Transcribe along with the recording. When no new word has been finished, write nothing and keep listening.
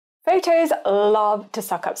Photos love to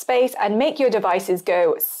suck up space and make your devices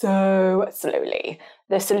go so slowly.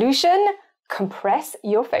 The solution? Compress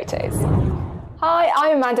your photos. Hi,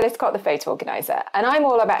 I'm Littlecott, the photo organizer, and I'm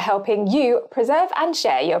all about helping you preserve and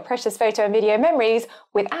share your precious photo and video memories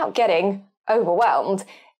without getting overwhelmed.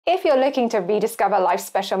 If you're looking to rediscover life's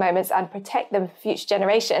special moments and protect them for future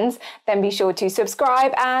generations, then be sure to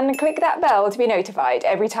subscribe and click that bell to be notified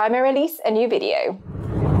every time I release a new video.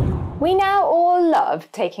 We now all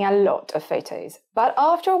love taking a lot of photos, but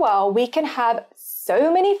after a while we can have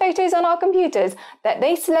so many photos on our computers that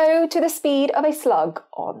they slow to the speed of a slug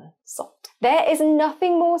on salt. There is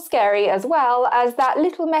nothing more scary as well as that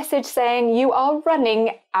little message saying you are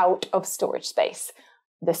running out of storage space.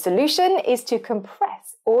 The solution is to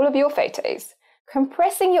compress all of your photos.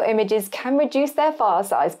 Compressing your images can reduce their file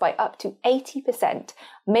size by up to 80%,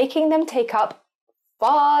 making them take up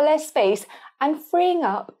far less space and freeing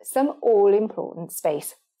up some all-important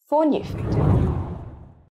space for new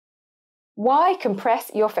photos. Why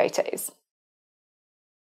compress your photos?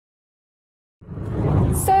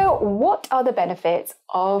 So, what are the benefits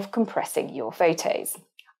of compressing your photos?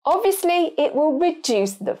 Obviously, it will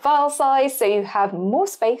reduce the file size so you have more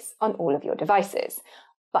space on all of your devices.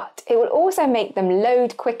 But it will also make them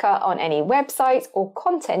load quicker on any websites or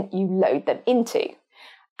content you load them into.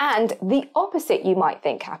 And the opposite you might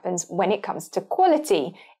think happens when it comes to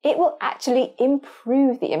quality. It will actually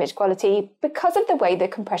improve the image quality because of the way the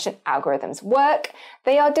compression algorithms work.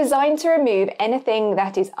 They are designed to remove anything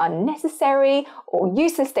that is unnecessary or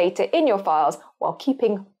useless data in your files while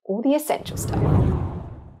keeping all the essential stuff.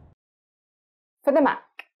 For the Mac.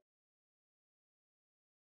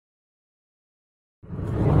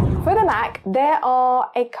 For the Mac, there are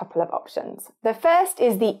a couple of options. The first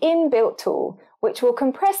is the Inbuilt tool, which will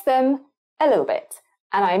compress them a little bit.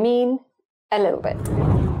 And I mean a little bit.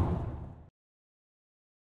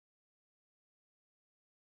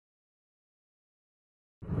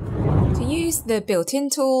 To use the built-in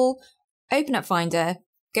tool, open up Finder,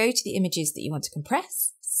 go to the images that you want to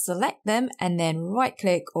compress, select them, and then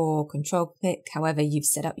right-click or control-click, however you've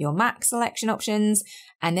set up your Mac selection options,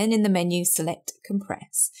 and then in the menu, select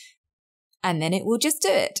Compress. And then it will just do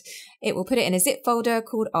it. It will put it in a zip folder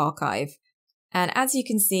called Archive. And as you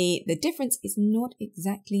can see, the difference is not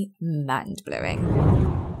exactly mind-blowing.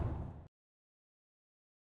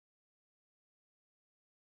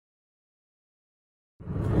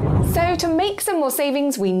 So to make some more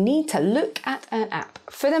savings, we need to look at an app.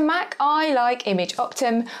 For the Mac, I like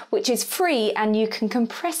ImageOptim, which is free and you can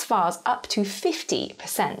compress files up to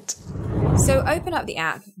 50%. So open up the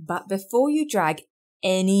app, but before you drag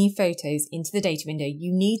any photos into the data window,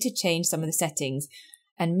 you need to change some of the settings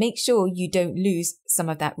and make sure you don't lose some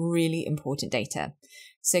of that really important data.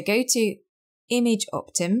 So go to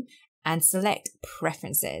ImageOptim and select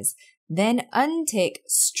Preferences. Then untick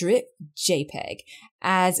Strip JPEG,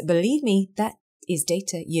 as believe me, that is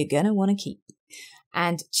data you're gonna wanna keep.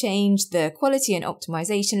 And change the quality and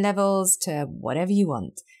optimization levels to whatever you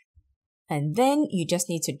want. And then you just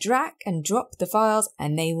need to drag and drop the files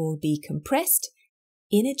and they will be compressed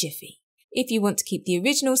in a jiffy. If you want to keep the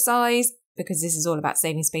original size, because this is all about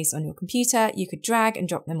saving space on your computer, you could drag and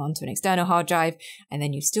drop them onto an external hard drive and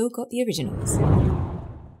then you've still got the originals.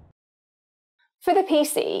 For the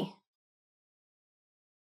PC,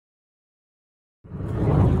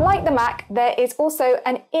 like the Mac, there is also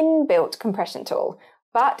an inbuilt compression tool,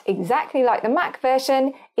 but exactly like the Mac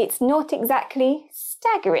version, it's not exactly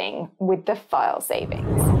staggering with the file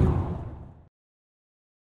savings.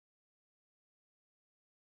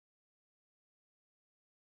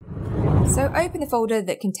 So open the folder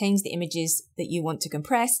that contains the images that you want to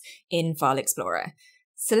compress in File Explorer.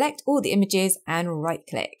 Select all the images and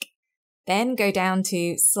right-click. Then go down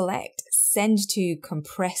to Select Send to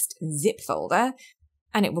Compressed Zip Folder,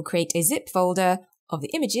 and it will create a zip folder of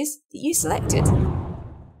the images that you selected.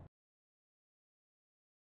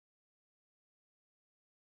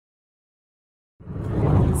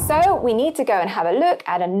 So we need to go and have a look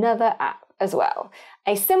at another app as well.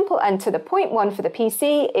 A simple and to the point one for the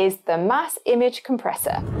PC is the Mass Image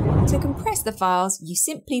Compressor. To compress the files, you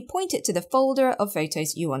simply point it to the folder of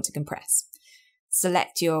photos you want to compress.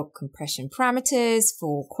 Select your compression parameters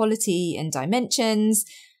for quality and dimensions,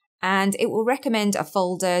 and it will recommend a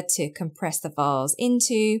folder to compress the files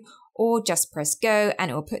into, or just press go and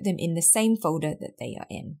it will put them in the same folder that they are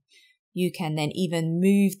in. You can then even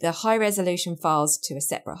move the high resolution files to a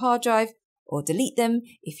separate hard drive or delete them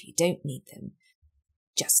if you don't need them.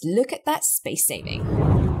 Just look at that space saving.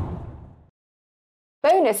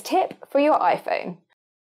 Bonus tip for your iPhone.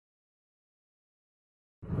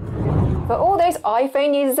 For all those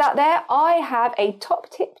iPhone users out there, I have a top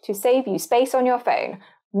tip to save you space on your phone.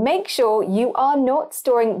 Make sure you are not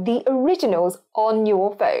storing the originals on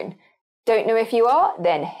your phone. Don't know if you are?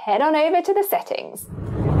 Then head on over to the settings.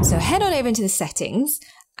 So head on over into the settings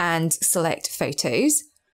and select photos.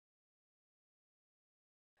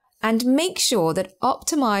 And make sure that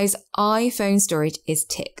optimize iPhone storage is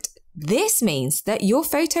ticked. This means that your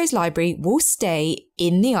photos library will stay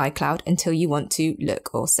in the iCloud until you want to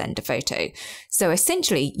look or send a photo. So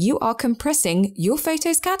essentially, you are compressing your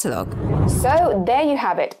photos catalog. So there you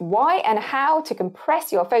have it, why and how to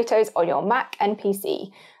compress your photos on your Mac and PC.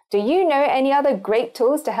 Do you know any other great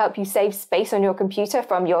tools to help you save space on your computer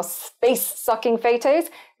from your space-sucking photos?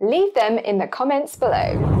 Leave them in the comments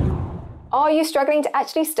below. Are you struggling to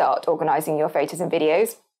actually start organising your photos and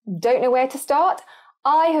videos? Don't know where to start?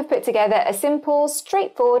 I have put together a simple,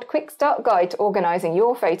 straightforward, quick start guide to organising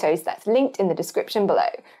your photos that's linked in the description below.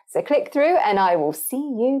 So click through and I will see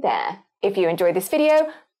you there. If you enjoyed this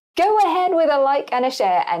video, go ahead with a like and a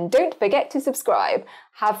share, and don't forget to subscribe.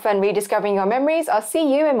 Have fun rediscovering your memories. I'll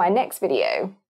see you in my next video.